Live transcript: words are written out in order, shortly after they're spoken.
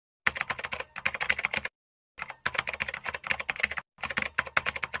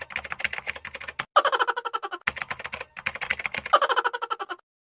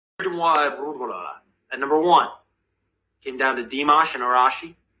at number 1, came down to Dimash and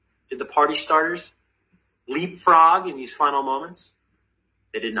Arashi. Did the party starters leapfrog in these final moments?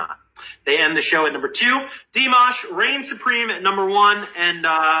 They did not. They end the show at number 2. Dimash reigns supreme at number 1, and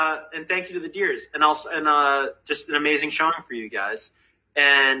thank you to the Deers, and just an amazing showing for you guys.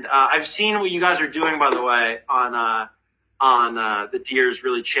 And I've seen what you guys are doing, by the way, on the Deers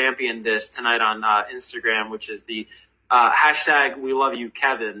really championed this tonight on Instagram, which is the hashtag We Love You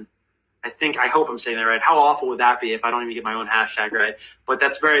Kevan. I hope I'm saying that right. How awful would that be if I don't even get my own hashtag right? But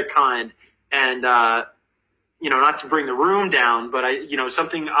that's very kind. And, not to bring the room down, but I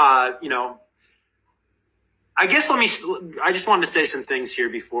just wanted to say some things here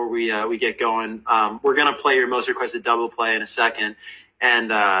before we get going. We're going to play your most requested double play in a second.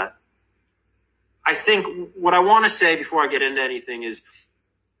 And, I think what I want to say before I get into anything is,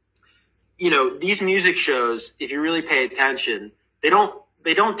 these music shows, if you really pay attention, they don't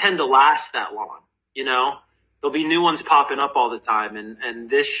tend to last that long. There'll be new ones popping up all the time. And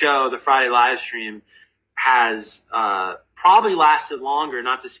this show, the Friday live stream, has probably lasted longer,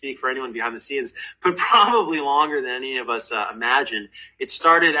 not to speak for anyone behind the scenes, but probably longer than any of us imagined. It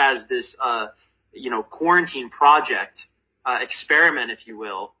started as this, quarantine project, experiment, if you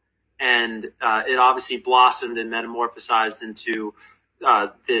will. And it obviously blossomed and metamorphosized into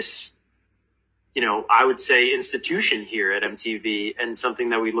this, I would say institution here at MTV, and something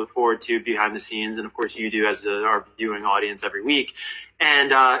that we look forward to behind the scenes. And of course you do as our viewing audience every week.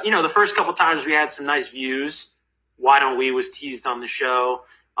 And, the first couple times we had some nice views. Why Don't We was teased on the show.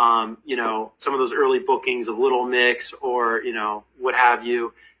 Some of those early bookings of Little Mix or, what have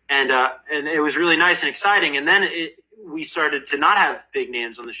you. And it was really nice and exciting. And then we started to not have big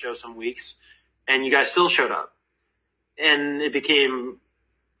names on the show some weeks, and you guys still showed up. And it became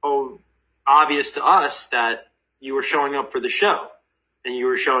obvious to us that you were showing up for the show and you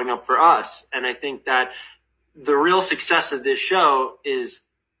were showing up for us. And I think that the real success of this show is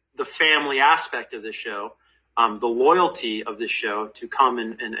the family aspect of this show, the loyalty of this show to come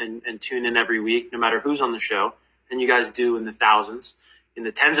and tune in every week, no matter who's on the show. And you guys do in the thousands, in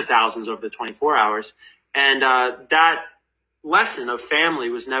the tens of thousands over the 24 hours. And that lesson of family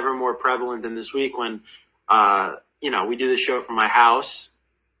was never more prevalent than this week when, we do the show from my house.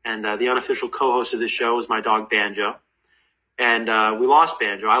 And the unofficial co-host of the show was my dog, Banjo. And we lost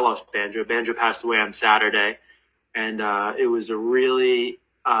Banjo. I lost Banjo. Banjo passed away on Saturday. And it was a really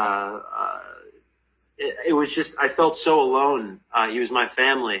it was just, I felt so alone. He was my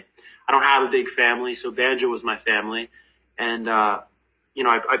family. I don't have a big family, so Banjo was my family. And,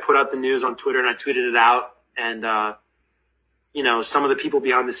 I put out the news on Twitter and I tweeted it out. And, some of the people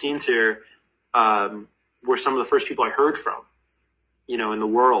behind the scenes here were some of the first people I heard from, in the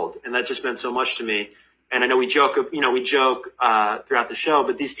world. And that just meant so much to me. And I know we joke throughout the show,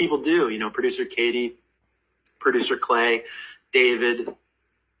 but these people do, producer Katie, producer Clay, David,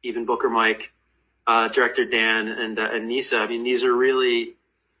 even Booker Mike, director Dan, and Nisa. I mean, these are really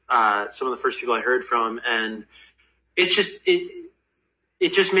some of the first people I heard from. And it just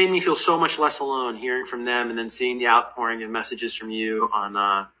made me feel so much less alone hearing from them, and then seeing the outpouring of messages from you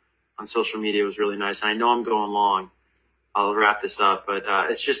on social media was really nice. And I know I'm going long. I'll wrap this up, but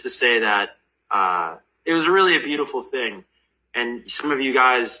it's just to say that it was really a beautiful thing. And some of you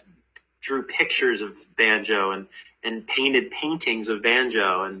guys drew pictures of Banjo and painted paintings of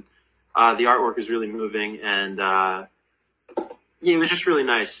Banjo, and the artwork was really moving. And it was just really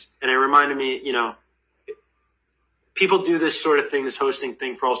nice. And it reminded me, people do this sort of thing, this hosting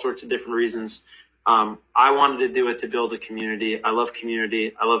thing, for all sorts of different reasons. I wanted to do it to build a community. I love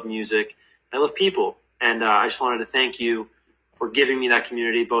community. I love music. I love people. And I just wanted to thank you for giving me that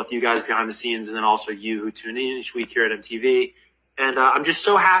community, both you guys behind the scenes and then also you who tune in each week here at MTV. And I'm just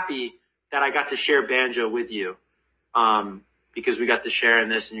so happy that I got to share Banjo with you, because we got to share in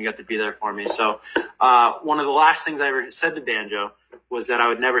this and you got to be there for me. So one of the last things I ever said to Banjo was that I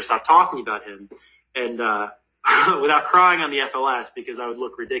would never stop talking about him. And without crying on the FLS, because I would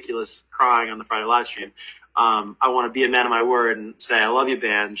look ridiculous crying on the Friday live stream, I want to be a man of my word and say, I love you,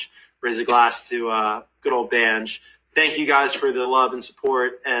 Banj. Raise a glass to good old Banj. Thank you guys for the love and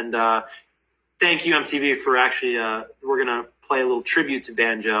support. And thank you, MTV, for actually, we're going to play a little tribute to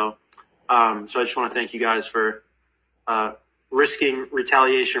Banjo. So I just want to thank you guys for risking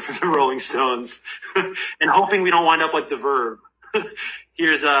retaliation from the Rolling Stones and hoping we don't wind up like The Verb.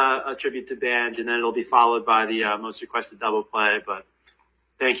 Here's a tribute to Banj, and then it'll be followed by the most requested double play. But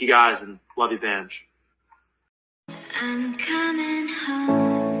thank you guys, and love you, Banj. I'm coming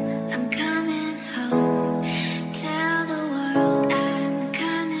home, I'm coming home. Tell the world I'm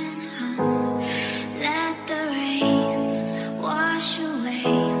coming home. Let the rain wash away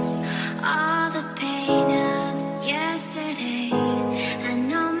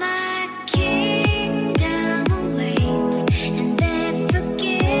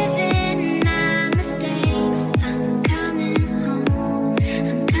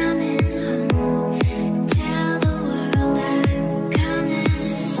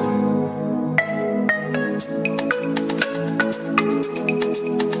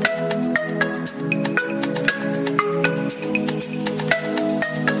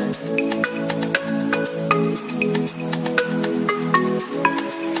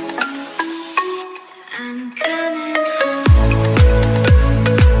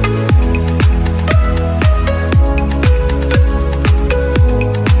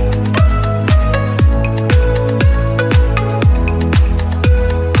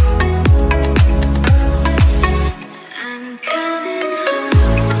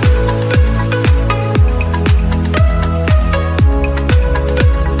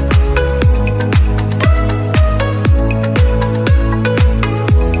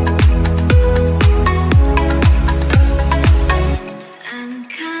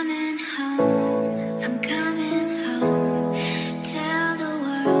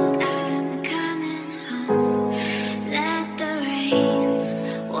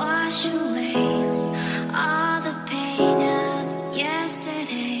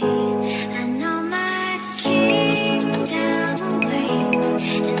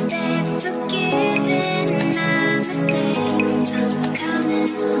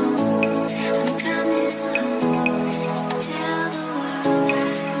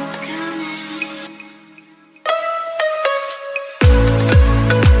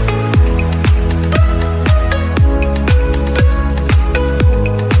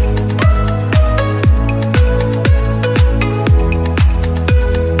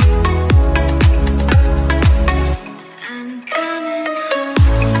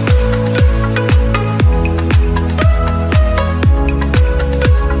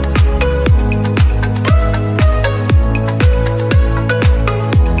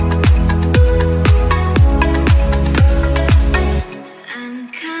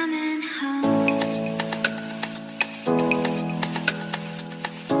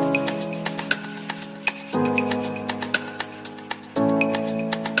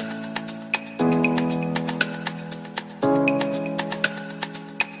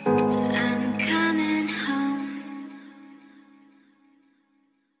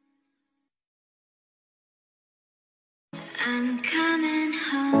I'm coming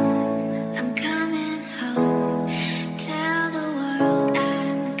home.